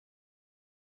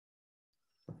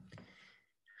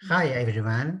Hi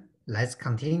everyone, let's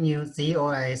continue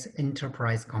zOS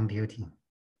enterprise computing.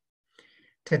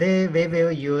 Today we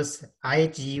will use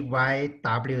IGYWCLG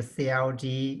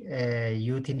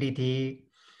utility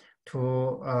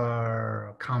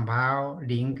to compile,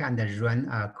 link, and run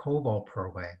a COBOL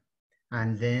program.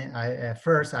 And then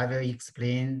first I will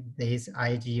explain this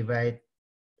IGYWCLG,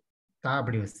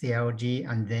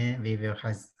 and then we will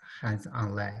have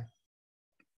hands-on lab.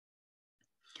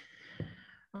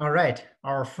 All right,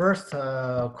 our first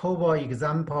COBOL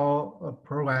example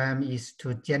program is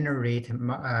to generate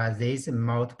this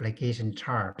multiplication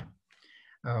chart.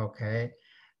 Okay,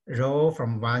 row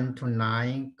from 1 to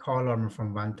 9, column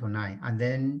from 1 to 9, and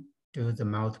then do the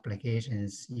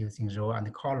multiplications using row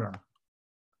and column.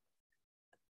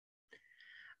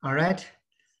 All right,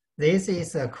 this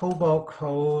is a COBOL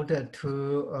code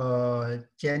to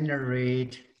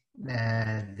generate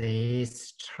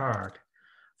this chart.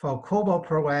 For COBOL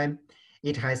program,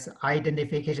 it has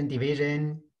identification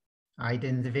division, that's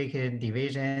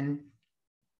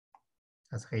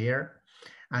here,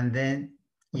 and then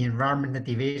environment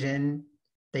division,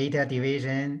 data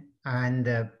division,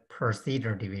 and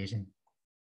procedure division.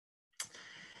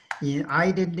 In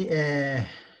identity,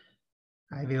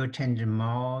 I will change the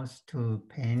mouse to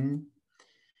pen.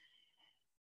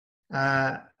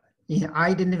 In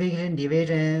identification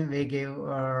division, we give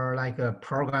like a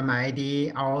program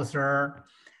ID, author,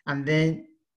 and then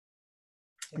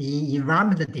in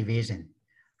environment division,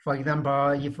 for example,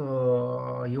 if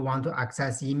you want to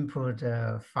access input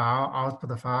file,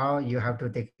 output file, you have to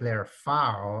declare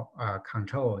file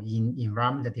control in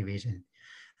environment division.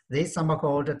 This sample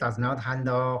code does not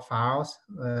handle files,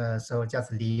 so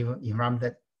just leave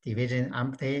environment division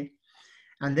empty.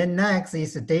 And then next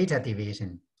is data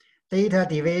division. Data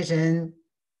division,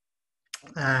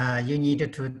 you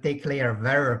need to declare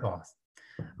variables,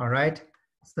 all right?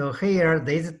 So here,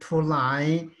 these two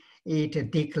lines,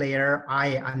 it declare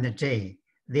I and J.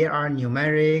 They are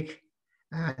numeric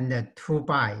and 2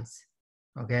 bytes,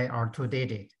 okay, or 2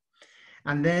 digits.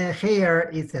 And then here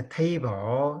is a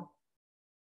table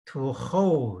to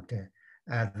hold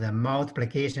the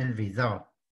multiplication result,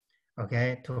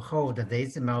 okay, to hold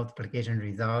this multiplication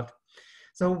result.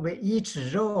 So with each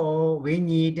row, we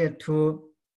need to,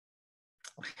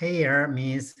 here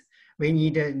means we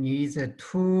need to use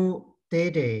 2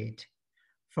 digits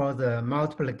for the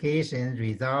multiplication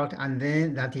result, and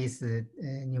then that is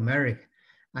numeric.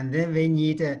 And then we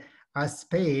need a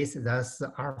space, that's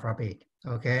alphabet,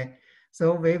 okay?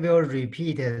 So we will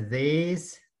repeat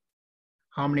this,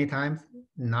 how many times?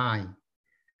 9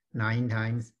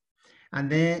 times. And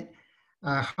then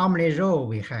how many rows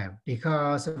we have?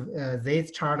 Because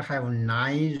this chart have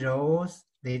 9 rows,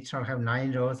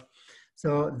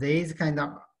 so this kind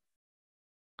of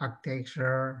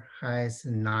architecture has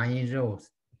 9 rows.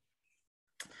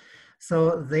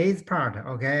 So this part,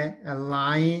 okay,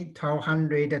 line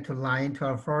 1200 to line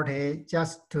 1240,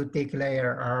 just to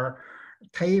declare our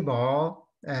table,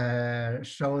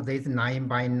 show this 9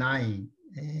 by 9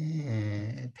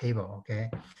 table,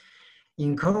 okay.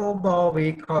 In COBOL,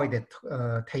 we call it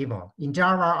table. In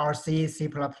Java or C, C++,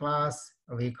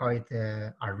 we call it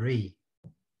array.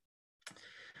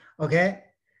 Okay,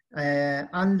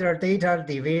 under data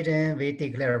division, we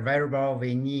declare variable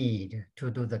we need to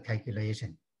do the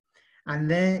calculation. And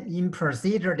then in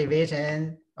procedure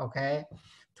division, okay,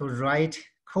 to write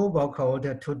COBOL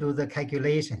code to do the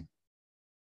calculation.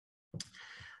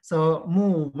 So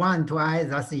move 1 to I,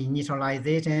 that's the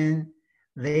initialization.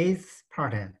 This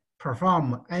part,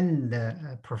 perform and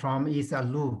perform is a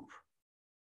loop.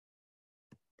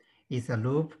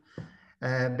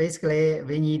 Basically,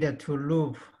 we need to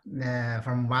loop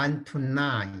from 1 to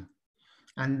 9.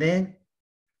 And then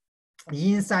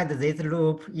inside this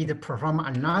loop, it perform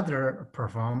another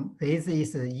perform. This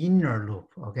is the inner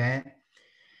loop, okay?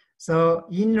 So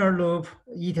inner loop,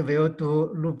 it will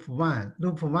do loop 1.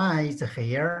 Loop 1 is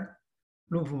here.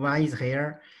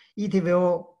 It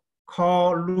will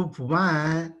call loop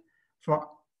 1 for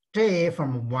J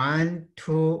from 1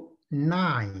 to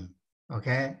 9,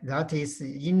 okay? That is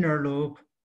inner loop,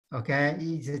 okay?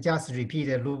 It's just repeat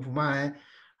loop 1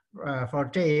 for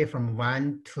J from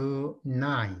 1 to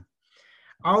 9.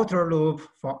 Outer loop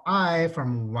for I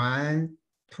from 1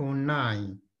 to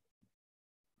 9.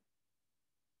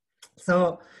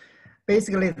 So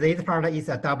basically this part is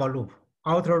a double loop,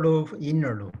 outer loop,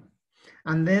 inner loop.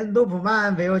 And then loop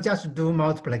 1 will just do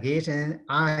multiplication,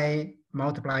 I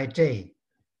multiply J.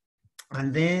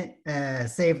 And then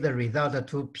save the result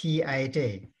to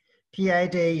Pij.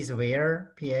 Pij is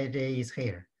where? Pij is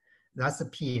here. That's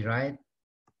P, right?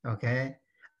 Okay.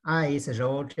 I is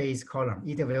row, j is column.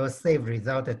 It will save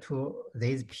result to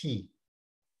this p.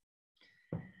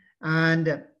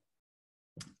 And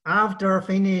after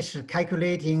finish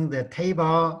calculating the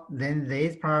table, then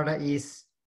this part is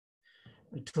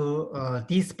to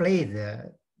display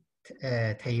the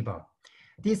table.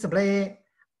 Display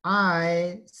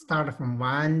I start from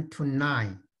 1 to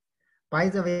 9. By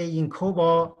the way, in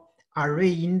COBOL,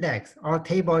 array index or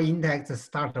table index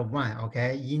start 1,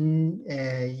 okay?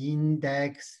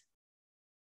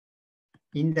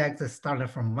 Index start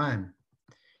from 1.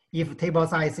 If table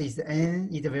size is n,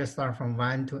 it will start from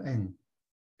 1 to n.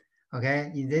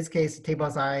 Okay, in this case,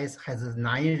 table size has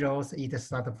 9 rows, it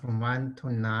starts from 1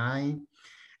 to 9.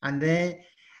 And then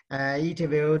it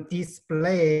will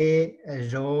display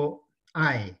row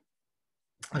I.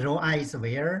 Row I is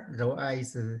where? Row I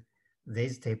is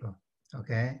this table,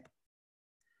 okay?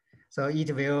 So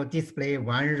it will display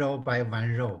 1 row by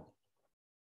 1 row.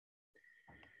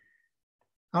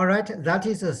 All right, that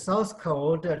is a source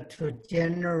code to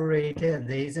generate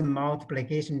this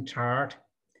multiplication chart.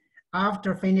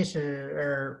 After finish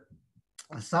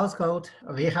source code,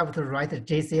 we have to write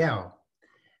JCL.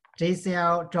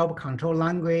 JCL job control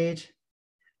language.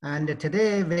 And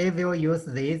today we will use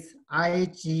this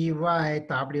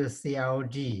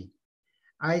IGYWCLG.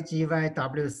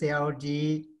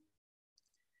 IGYWCLG.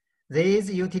 This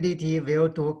utility will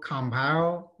do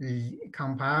compile,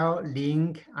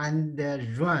 link, and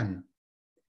run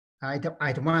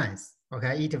at once.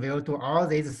 Okay, it will do all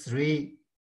these 3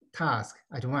 tasks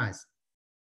at once.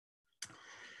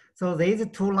 So this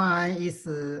 2 line is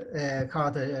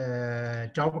called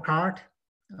job card.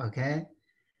 Okay.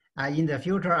 In the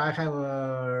future, I have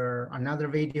another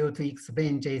video to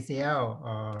explain JCL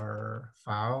or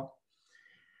file.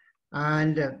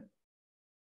 And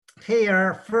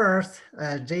here first,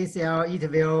 JCL, it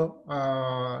will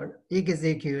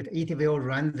execute, it will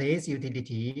run this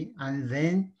utility, and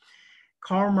then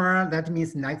comma, that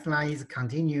means next line is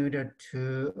continued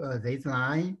to this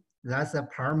line. That's the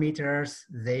parameters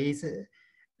this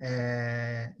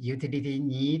utility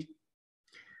need.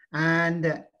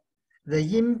 And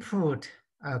the input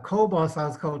COBOL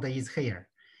source code is here.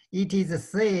 It is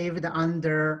saved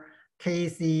under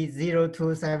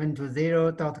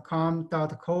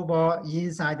kc02720.com.cobol.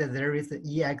 Inside there is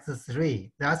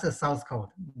ex3. That's the source code.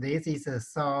 This is a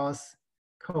source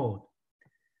code.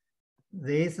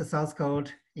 This source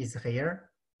code is here.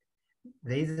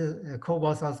 This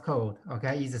COBOL source code,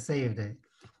 okay, is saved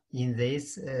in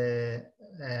this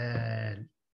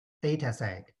data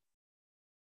set.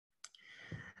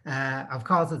 Of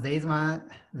course, this one,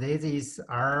 this is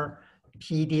our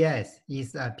PDS,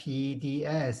 is a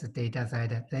PDS data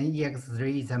set. Then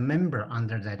ex3 is a member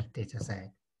under that data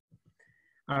set.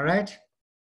 All right.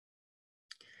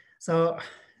 So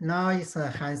now it's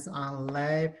a hands-on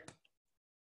lab.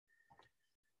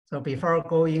 So before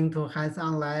going to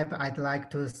hands-on lab, I'd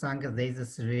like to thank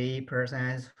these 3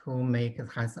 persons who make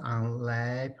hands-on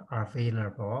lab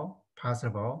available,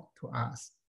 possible to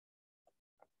us.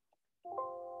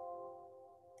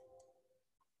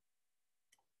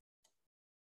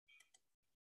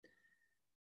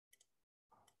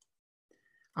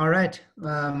 All right,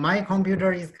 my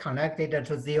computer is connected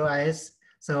to zOS,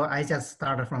 so I just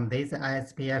start from this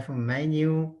ISPF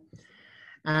menu.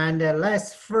 And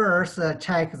let's first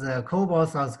check the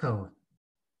COBOL source code.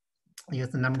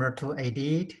 Use number to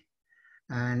edit,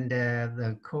 and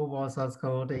the COBOL source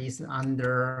code is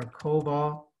under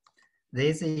COBOL.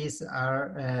 This is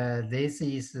our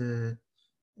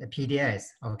PDS.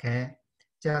 Okay,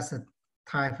 just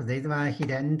type this one,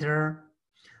 hit enter.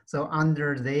 So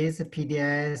under this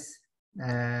PDS,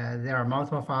 there are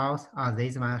multiple files.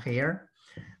 This one here.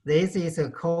 This is a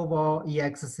COBOL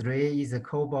ex3 is a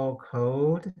COBOL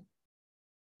code.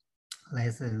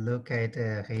 Let's look at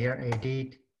here,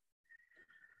 edit.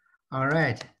 All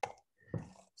right.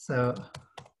 So,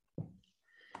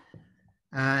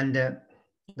 and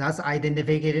that's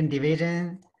identification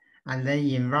division, and then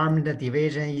environment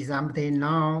division is empty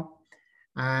now,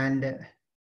 and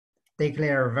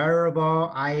declare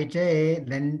variable ij,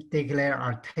 then declare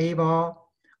a table,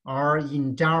 or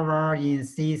in Java, in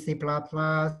C, C++,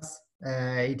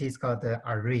 it is called the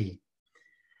array.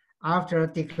 After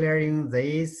declaring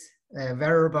these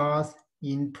variables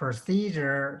in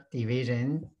procedure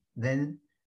division, then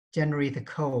generate the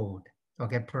code.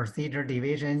 Okay, procedure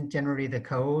division, generate the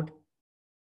code.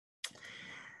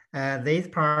 This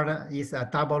part is a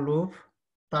double loop.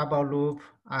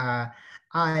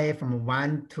 I from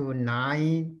 1 to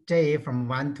 9, j from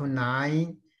 1 to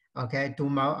 9. Okay, do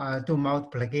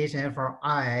multiplication for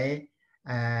I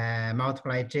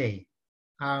multiply j.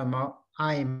 I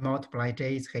multiply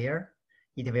j is here.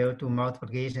 it will do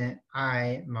multiplication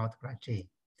I multiply J.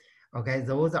 Okay,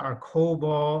 those are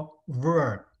COBOL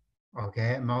verb.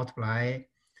 Okay, multiply,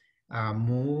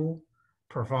 move,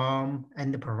 perform,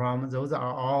 and perform. Those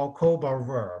are all COBOL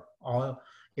verb, or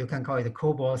you can call it a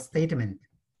COBOL statement.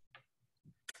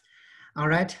 All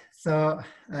right, so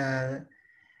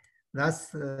that's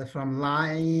from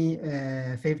line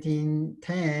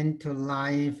 1510 to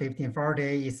line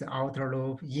 1540 is outer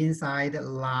loop. Inside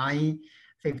line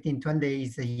 1520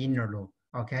 is the inner loop.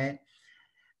 Okay.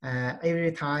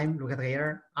 Every time, look at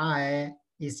here, I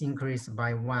is increased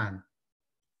by 1.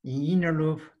 In inner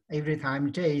loop, every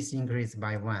time j is increased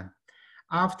by 1.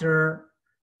 After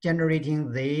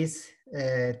generating this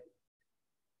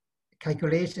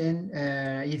calculation,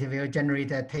 it will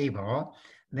generate a table.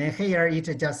 Then here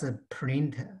it just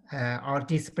print or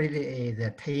display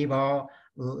the table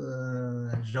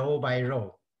row by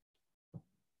row.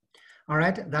 All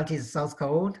right, that is source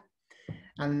code.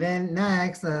 And then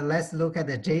next, let's look at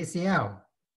the JCL.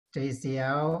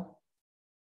 JCL,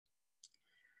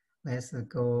 let's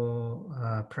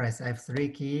go press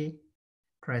F3 key,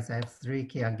 press F3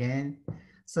 key again.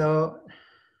 So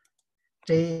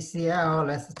JCL,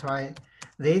 let's try.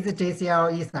 This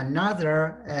JCL is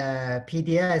another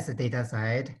PDS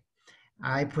dataset.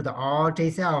 I put all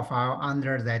JCL file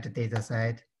under that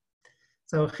dataset.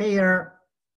 So here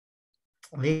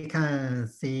we can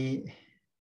see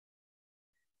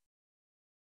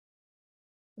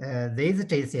this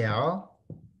JCL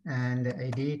and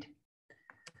edit.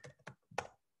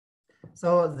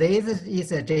 So this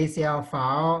is a JCL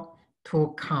file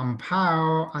to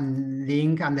compile and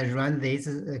link and run this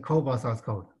COBOL source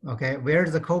code. Okay, where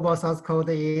the COBOL source code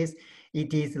is,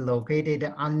 it is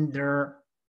located under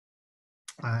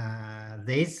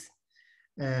this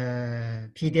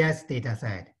PDS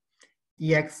dataset.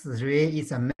 EX3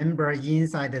 is a member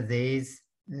inside this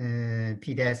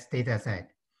PDS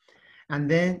dataset. And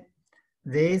then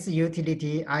this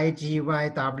utility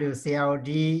IGYWCLG,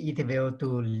 it will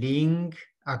do link,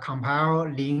 compile,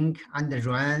 link, and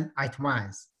run at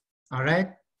once. All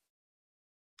right.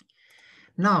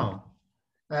 Now,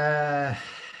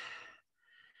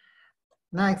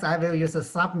 next I will use a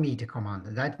submit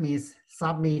command. That means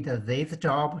submit this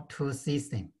job to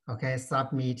system. Okay,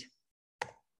 submit.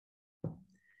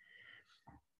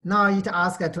 Now it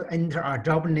asks to enter a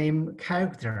job name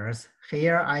characters.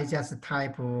 Here I just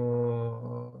type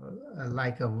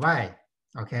like a Y,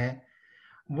 okay?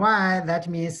 Y, that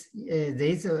means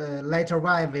this letter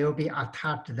Y will be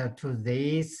attached to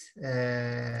this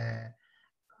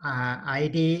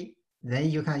ID. Then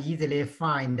you can easily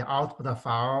find the output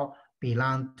file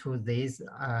belong to this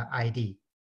ID.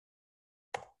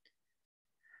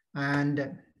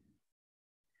 And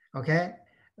okay.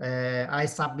 I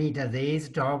submit this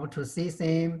job to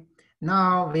system.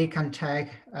 Now we can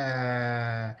check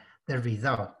the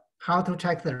result. How to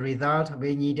check the result?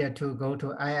 We need to go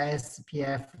to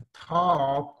ISPF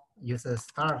top, use the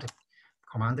start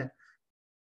command.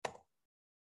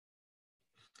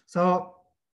 So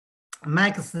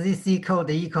max CC code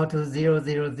equal to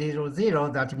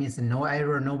 0000, that means no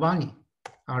error, no warning.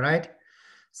 All right.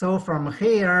 So from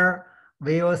here,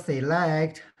 we will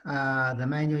select the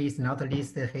menu is not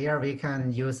listed here. We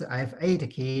can use F8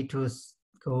 key to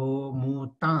go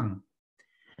move down.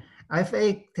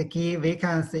 F8 key, we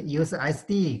can use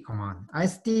SD command.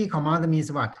 SD command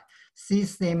means what?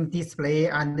 System display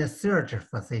and search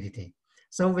facility.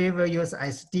 So we will use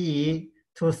SD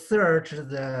to search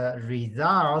the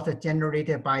result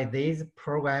generated by this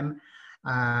program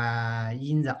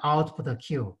in the output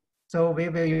queue. So we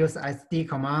will use SD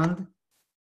command.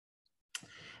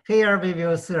 Here we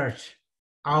will search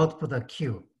output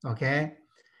queue, okay?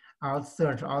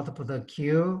 Search output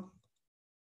queue,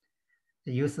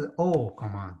 use O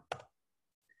command.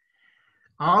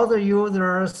 All the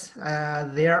users,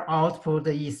 their output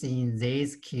is in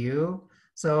this queue.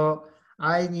 So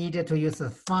I need to use the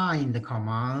find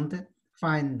command,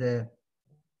 find the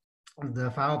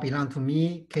file belong to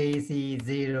me,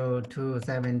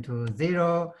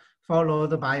 KC02720,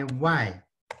 followed by Y.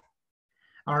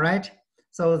 All right.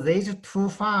 So these two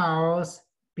files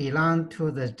belong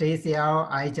to the JCL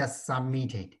I just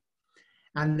submitted.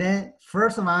 And then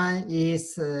first one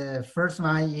is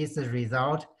the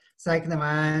result. Second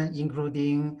one,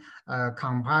 including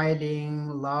compiling,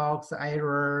 logs,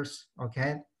 errors,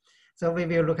 okay? So we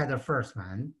will look at the first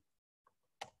one.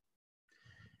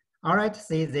 All right,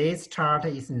 see this chart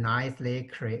is nicely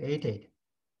created.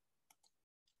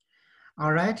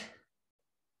 All right.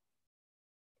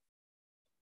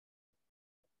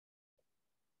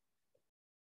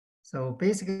 So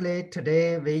basically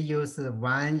today we use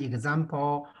one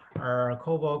example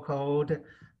COBOL code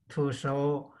to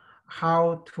show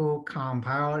how to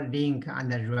compile, link,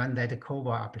 and run that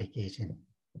COBOL application.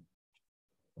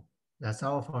 That's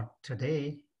all for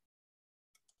today.